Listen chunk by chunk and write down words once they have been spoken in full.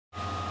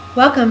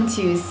Welcome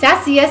to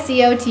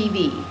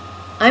SassySEOTV.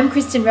 I'm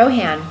Kristin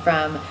Rohan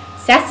from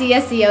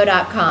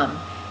SassySEO.com,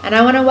 and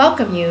I want to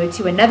welcome you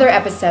to another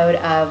episode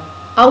of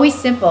Always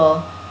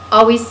Simple,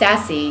 Always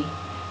Sassy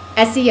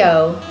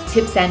SEO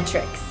Tips and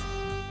Tricks.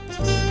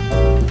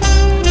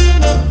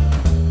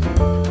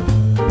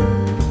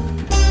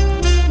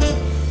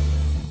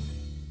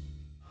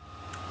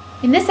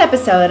 In this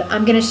episode,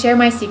 I'm going to share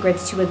my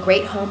secrets to a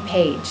great home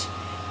page.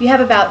 You have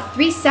about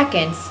 3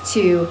 seconds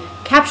to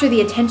capture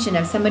the attention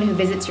of someone who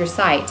visits your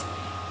site,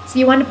 so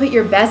you want to put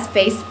your best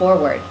face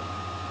forward.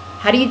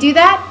 How do you do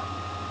that?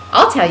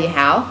 I'll tell you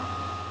how.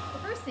 The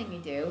first thing you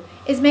do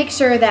is make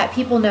sure that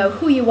people know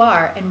who you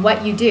are and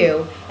what you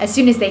do as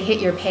soon as they hit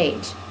your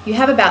page. You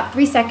have about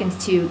 3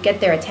 seconds to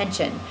get their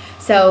attention,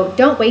 so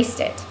don't waste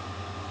it.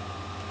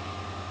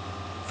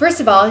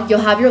 First of all, you'll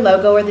have your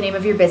logo or the name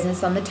of your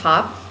business on the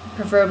top,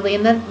 preferably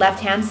in the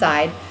left-hand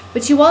side,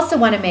 but you also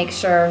want to make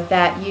sure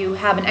that you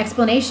have an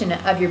explanation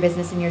of your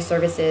business and your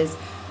services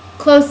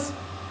close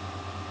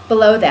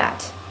below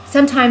that.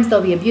 Sometimes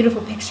there'll be a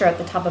beautiful picture at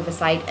the top of a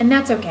site, and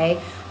that's okay.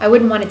 I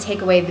wouldn't want to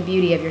take away the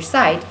beauty of your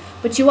site,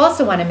 but you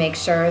also want to make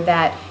sure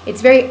that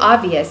it's very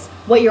obvious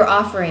what you're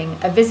offering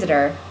a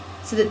visitor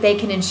so that they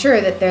can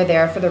ensure that they're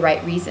there for the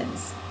right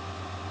reasons.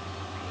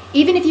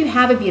 Even if you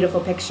have a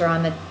beautiful picture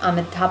on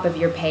the top of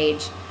your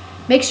page,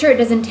 make sure it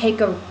doesn't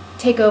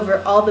take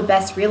over all the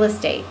best real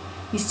estate.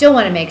 You still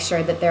want to make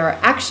sure that there are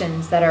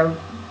actions that are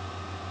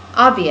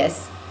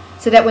obvious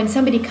so that when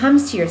somebody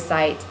comes to your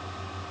site,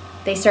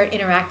 they start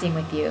interacting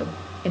with you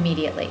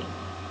immediately.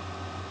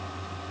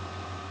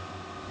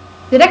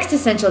 The next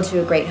essential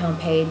to a great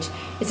homepage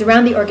is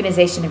around the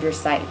organization of your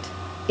site.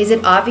 Is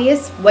it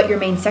obvious what your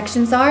main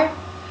sections are?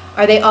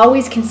 Are they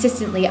always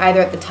consistently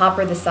either at the top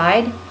or the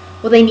side?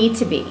 Well, they need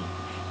to be,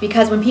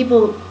 because when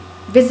people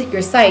visit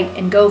your site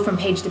and go from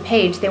page to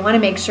page, they want to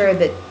make sure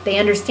that they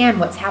understand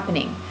what's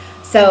happening.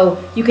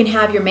 So you can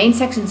have your main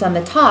sections on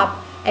the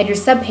top and your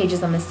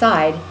subpages on the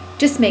side.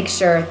 Just make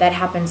sure that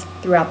happens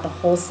throughout the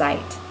whole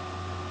site.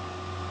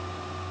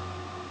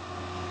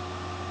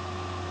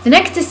 The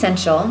next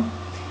essential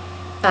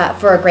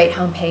for a great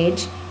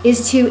homepage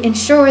is to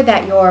ensure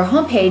that your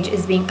homepage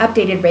is being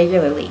updated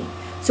regularly.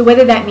 So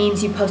whether that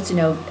means you post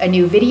a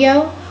new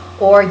video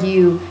or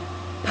you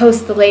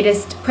post the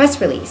latest press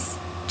release,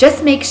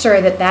 just make sure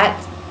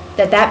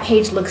that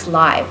page looks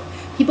live.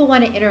 People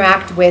want to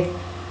interact with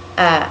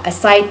a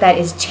site that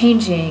is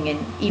changing and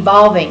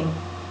evolving.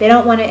 They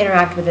don't want to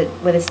interact with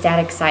a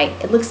static site.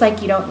 It looks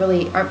like you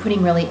aren't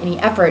putting really any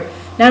effort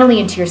not only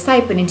into your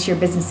site but into your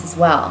business as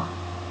well.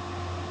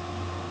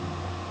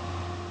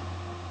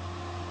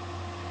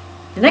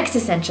 The next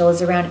essential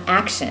is around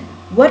action.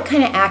 What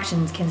kind of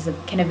actions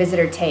can a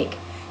visitor take?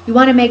 You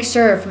want to make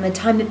sure from the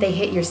time that they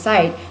hit your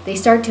site, they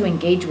start to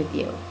engage with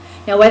you.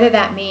 Now, whether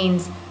that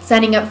means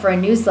signing up for a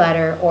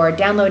newsletter or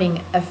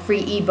downloading a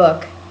free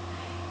ebook,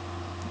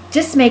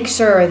 just make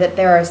sure that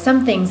there are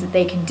some things that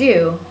they can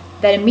do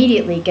that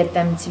immediately get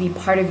them to be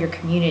part of your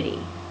community.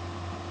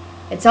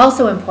 It's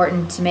also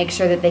important to make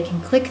sure that they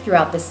can click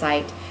throughout the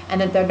site and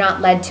that they're not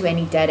led to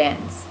any dead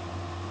ends,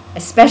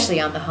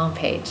 especially on the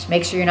homepage.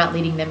 Make sure you're not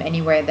leading them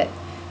anywhere that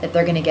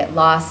they're going to get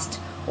lost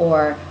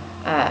or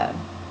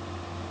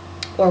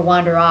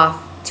wander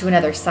off to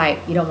another site.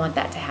 You don't want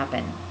that to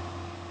happen.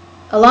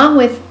 Along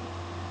with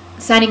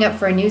signing up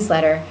for a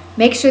newsletter,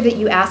 make sure that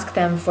you ask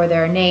them for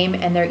their name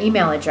and their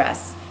email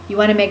address. You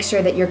want to make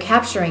sure that you're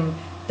capturing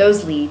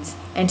those leads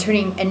and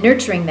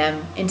nurturing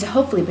them into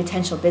hopefully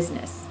potential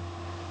business.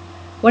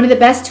 One of the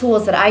best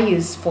tools that I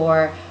use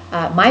for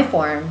my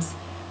forums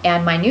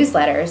and my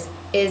newsletters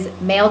is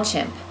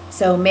MailChimp.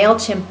 So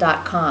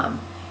MailChimp.com.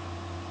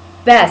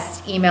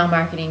 Best email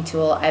marketing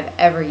tool I've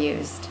ever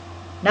used.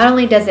 Not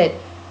only does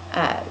it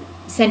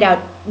send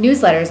out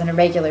newsletters on a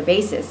regular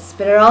basis,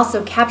 but it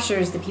also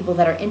captures the people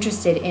that are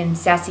interested in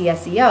Sassy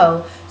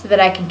SEO so that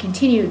I can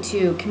continue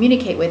to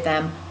communicate with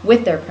them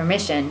with their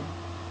permission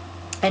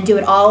and do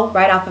it all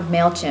right off of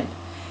MailChimp.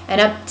 And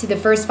up to the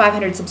first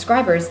 500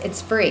 subscribers,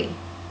 it's free.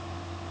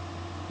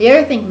 The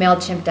other thing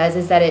MailChimp does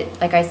is that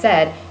it, like I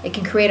said, it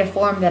can create a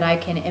form that I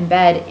can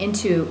embed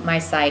into my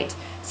site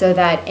so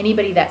that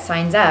anybody that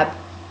signs up,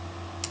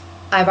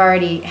 I've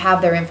already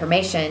have their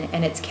information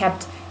and it's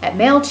kept at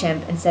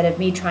MailChimp instead of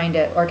me trying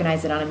to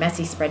organize it on a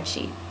messy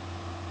spreadsheet.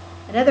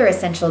 Another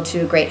essential to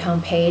a great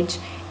homepage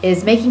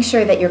is making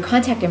sure that your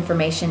contact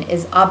information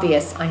is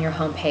obvious on your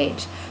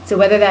homepage. So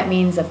whether that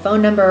means a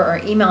phone number or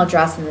email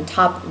address in the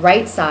top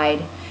right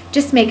side,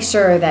 just make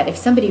sure that if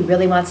somebody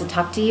really wants to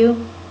talk to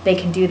you, they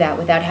can do that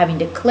without having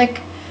to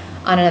click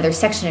on another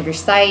section of your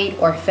site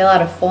or fill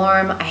out a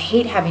form. I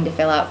hate having to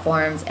fill out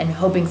forms and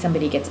hoping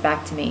somebody gets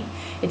back to me.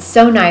 It's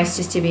so nice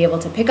just to be able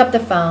to pick up the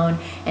phone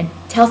and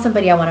tell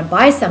somebody I want to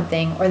buy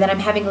something or that I'm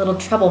having a little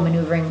trouble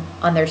maneuvering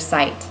on their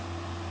site.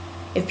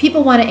 If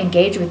people want to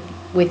engage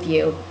with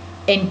you,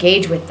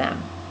 engage with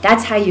them.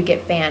 That's how you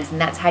get fans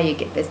and that's how you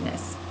get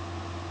business.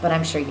 But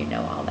I'm sure you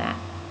know all that.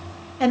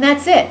 And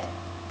that's it.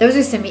 Those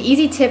are some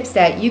easy tips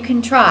that you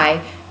can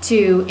try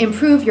to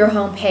improve your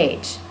home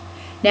page.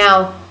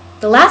 Now,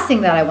 The last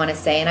thing that I want to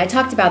say, and I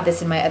talked about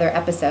this in my other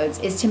episodes,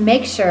 is to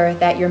make sure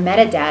that your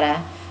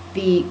metadata,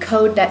 the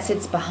code that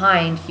sits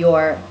behind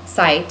your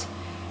site,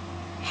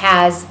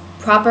 has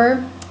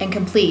proper and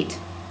complete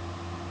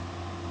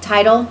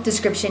title,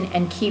 description,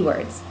 and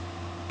keywords.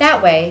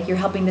 That way, you're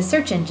helping the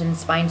search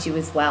engines find you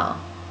as well.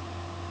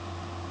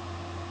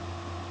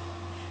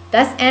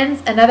 Thus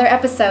ends another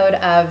episode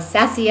of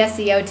Sassy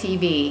SEO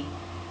TV.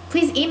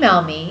 Please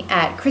email me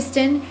at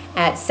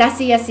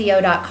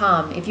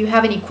Kristin@SassySEO.com if you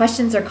have any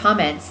questions or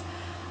comments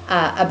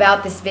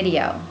about this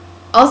video.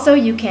 Also,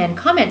 you can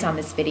comment on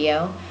this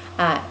video,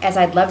 as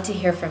I'd love to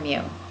hear from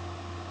you.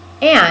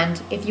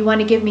 And if you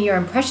want to give me your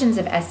impressions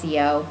of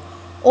SEO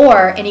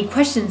or any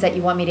questions that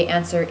you want me to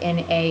answer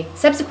in a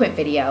subsequent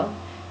video,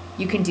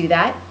 you can do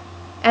that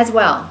as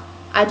well.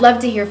 I'd love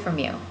to hear from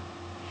you.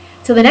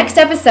 Till the next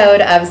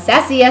episode of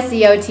Sassy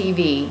SEO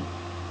TV.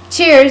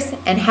 Cheers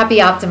and happy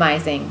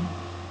optimizing.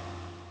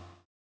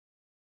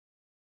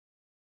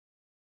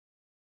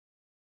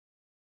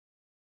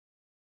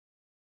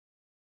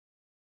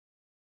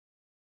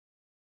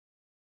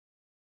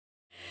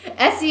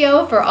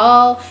 SEO for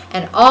all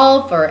and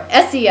all for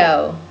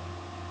SEO.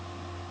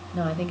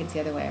 No, I think it's the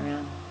other way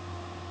around.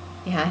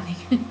 Yeah, I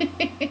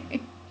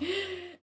think.